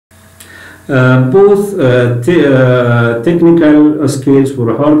Both technical skills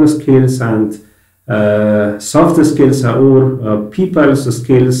or hard skills and soft skills or people's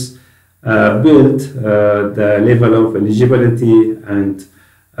skills build the level of eligibility and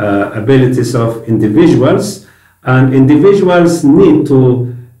abilities of individuals. And individuals need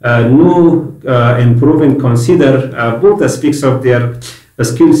to know, improve, and consider both aspects of their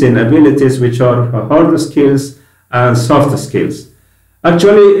skills and abilities, which are hard skills and soft skills.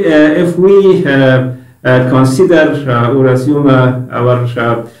 Actually, if we consider or assume our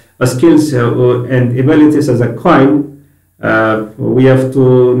skills and abilities as a coin, we have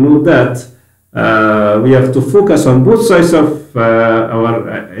to know that we have to focus on both sides of our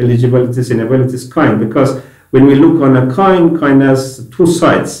eligibilities and abilities coin, because when we look on a coin has two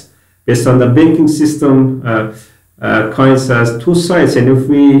sides. Based on the banking system, coins has two sides, and if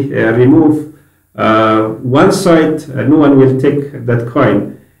we remove one side, no one will take that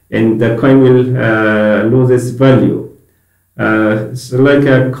coin, and the coin will lose its value. So like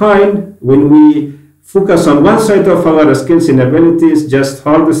a coin, when we focus on one side of our skills and abilities, just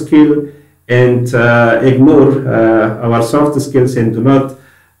hard skill, and ignore our soft skills and do not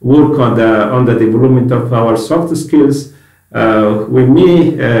work on the development of our soft skills, we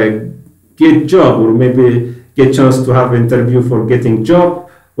may get job, or maybe get chance to have interview for getting job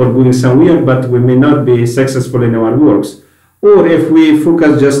or going somewhere, but we may not be successful in our works. Or if we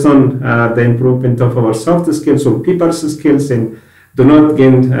focus just on the improvement of our soft skills or people's skills and do not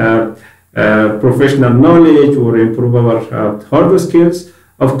gain professional knowledge or improve our hard skills,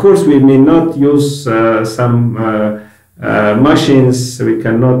 of course we may not use some machines, we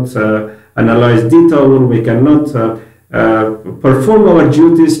cannot analyze data, or we cannot perform our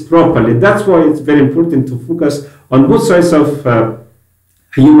duties properly. That's why it's very important to focus on both sides of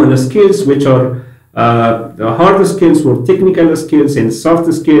human skills, which are hard skills or technical skills, and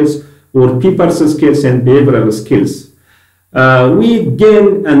soft skills or people's skills and behavioral skills. We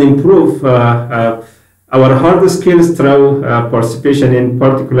gain and improve our hard skills through participation in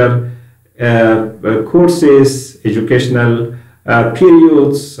particular courses, educational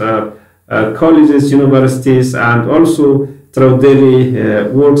periods, colleges, universities, and also through daily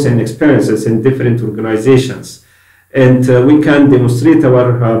works and experiences in different organizations. And we can demonstrate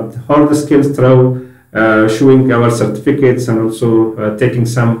our hard skills through showing our certificates, and also taking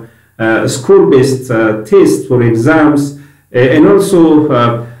some school-based tests or exams, and also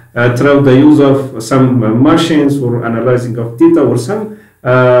through the use of some machines or analyzing of data, or some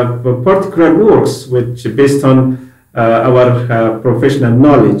particular works which based on our professional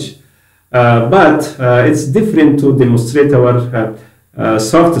knowledge. But it's different to demonstrate our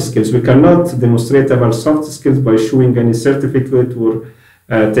soft skills. We cannot demonstrate our soft skills by showing any certificate or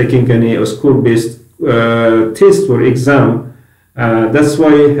taking any school-based test or exam. That's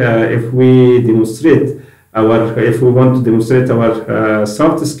why if we want to demonstrate our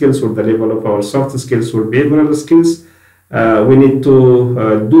soft skills, or the level of our soft skills or behavioral skills, we need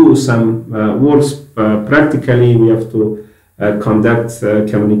to do some works practically. We have to conduct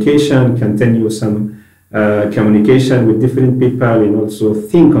communication, continue some communication with different people, and also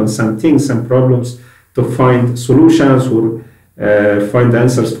think on some things, some problems, to find solutions or find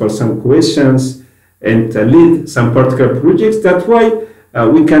answers for some questions, and lead some particular projects. That's why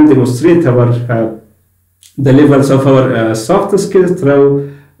we can demonstrate our the levels of our soft skills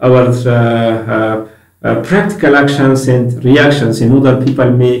through our practical actions and reactions, in order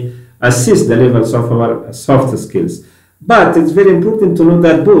people may assess the levels of our soft skills. But it's very important to know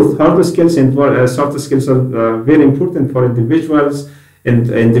that both hard skills and soft skills are very important for individuals, and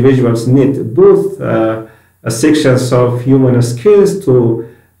individuals need both sections of human skills to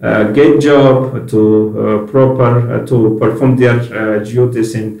get job, to perform their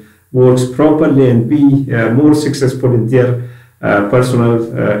duties and works properly, and be more successful in their personal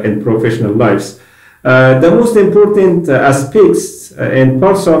and professional lives. The most important aspects and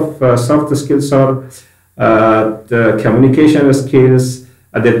parts of soft skills are the communication skills,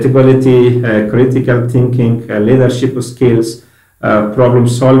 adaptability, critical thinking, leadership skills, problem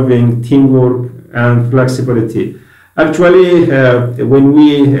solving, teamwork, and flexibility. Actually, when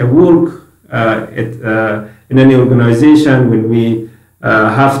we work in any organization, when we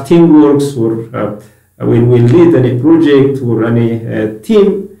have teamwork, or when we lead any project or any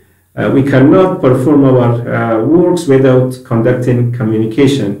team, we cannot perform our works without conducting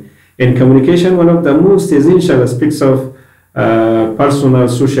communication. In communication, one of the most essential aspects of personal,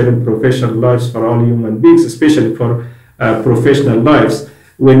 social, and professional lives for all human beings, especially for professional lives.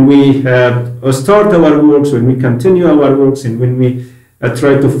 When we start our works, when we continue our works, and when we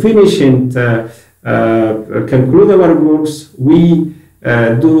try to finish and conclude our works, we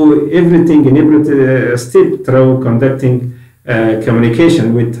do everything in every step through conducting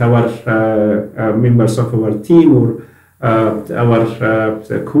communication with our members of our team or our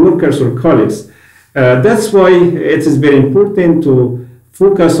co-workers or colleagues. That's why it is very important to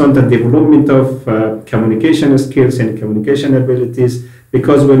focus on the development of communication skills and communication abilities,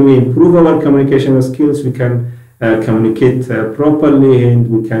 because when we improve our communication skills, we can communicate properly, and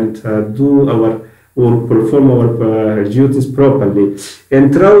we can do our or perform our duties properly.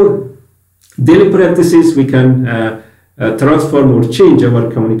 And through daily practices, we can transform or change our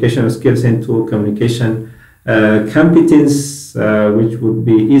communication skills into communication competence, which would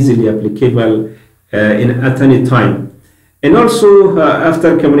be easily applicable at any time. And also,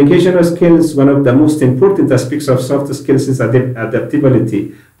 after communication skills, one of the most important aspects of soft skills is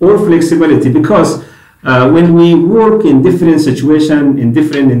adaptability or flexibility, because when we work in different situations, in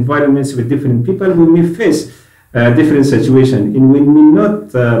different environments with different people, we may face different situations, and we may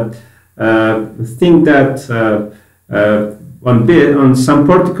not think that on some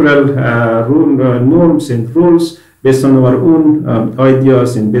particular norms and rules based on our own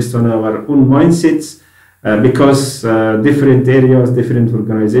ideas and based on our own mindsets, because different areas, different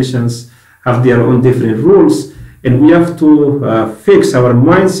organizations have their own different rules, and we have to fix our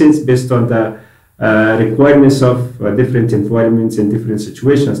mindsets based on the requirements of different environments and different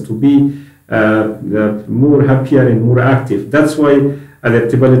situations to be more happier and more active. That's why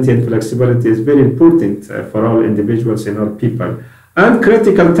adaptability and flexibility is very important for all individuals and all people. And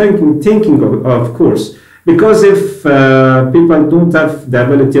critical thinking of course, because if people don't have the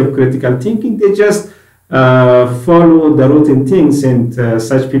ability of critical thinking, they just follow the routine things, and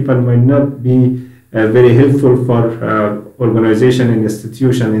such people might not be very helpful for organization and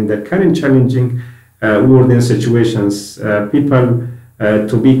institution in the current challenging world and situations. People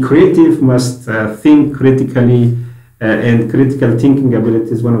to be creative must think critically, and critical thinking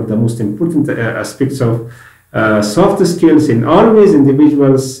ability is one of the most important aspects of soft skills, and always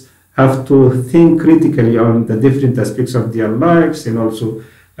individuals have to think critically on the different aspects of their lives, and also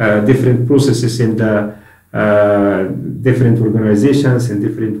different processes in the different organizations and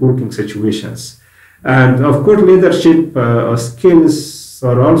different working situations. And of course, leadership skills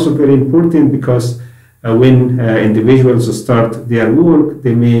are also very important, because when individuals start their work,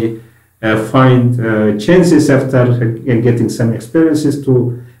 they may find chances after getting some experiences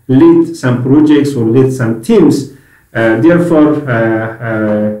to lead some projects or lead some teams. Therefore,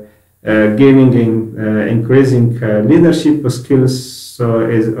 gaining and increasing leadership skills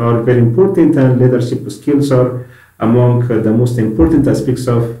are very important, and leadership skills are among the most important aspects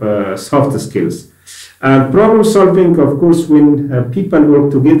of soft skills. And problem solving, of course, when people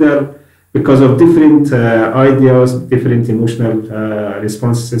work together because of different ideas, different emotional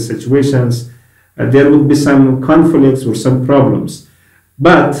responses, situations, there would be some conflicts or some problems.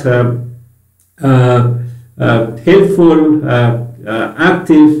 But helpful,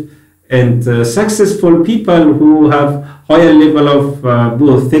 active, and successful people who have higher level of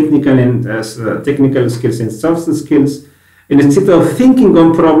both technical and technical skills and soft skills, and instead of thinking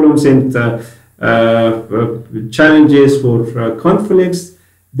on problems and challenges or conflicts,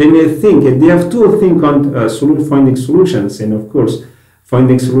 they may think, and they have to think on finding solutions. And of course,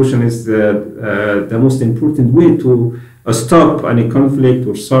 finding solution is the most important way to stop any conflict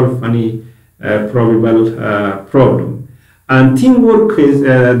or solve any probable problem. And teamwork is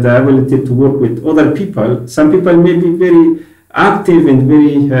the ability to work with other people. Some people may be very active and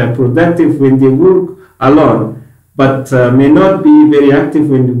very productive when they work alone, but may not be very active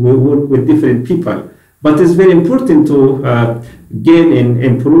when we work with different people. But it's very important to gain and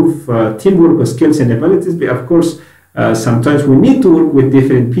improve teamwork skills and abilities. But of course, sometimes we need to work with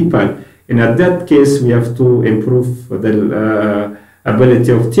different people. And at that case, we have to improve the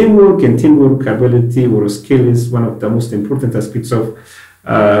ability of teamwork, and teamwork ability or skill is one of the most important aspects of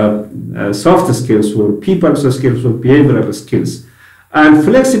soft skills or people skills or behavioral skills. And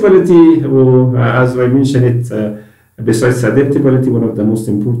flexibility, as I mentioned it, besides adaptability, one of the most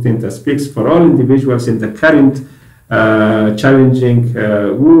important aspects for all individuals in the current challenging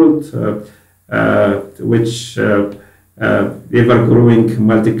world, which ever-growing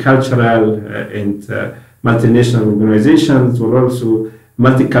multicultural and multinational organizations, or also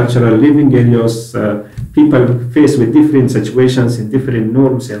multicultural living areas, people face with different situations and different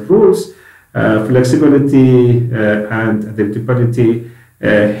norms and rules. Flexibility and adaptability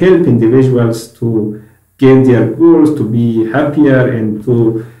help individuals to gain their goals, to be happier, and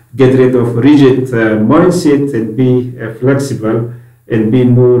to get rid of rigid mindset and be flexible and be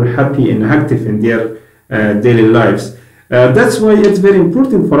more happy and active in their daily lives. That's why it's very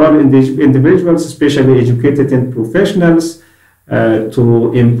important for all individuals, especially educated and professionals,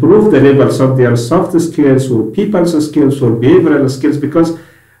 to improve the levels of their soft skills or people's skills or behavioral skills. Because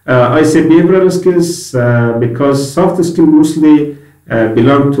I say behavioral skills because soft skills mostly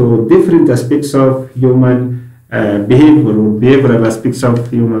belong to different aspects of human behavior or behavioral aspects of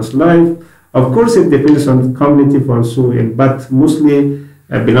human's life. Of course, it depends on cognitive also, but mostly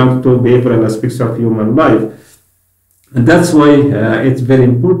belong to behavioral aspects of human life. And that's why it's very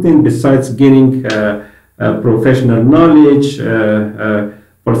important, besides gaining professional knowledge,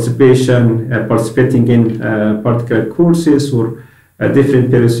 participating in particular courses or different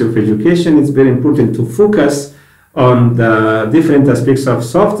periods of education, it's very important to focus on the different aspects of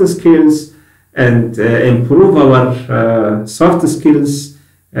soft skills and improve our soft skills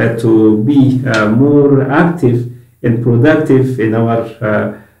to be more active and productive in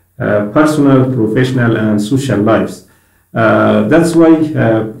our personal, professional, and social lives. That's why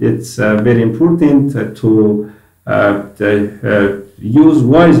it's very important to use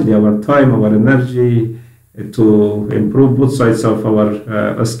wisely our time, our energy, to improve both sides of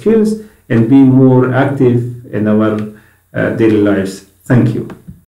our skills and be more active in our daily lives. Thank you.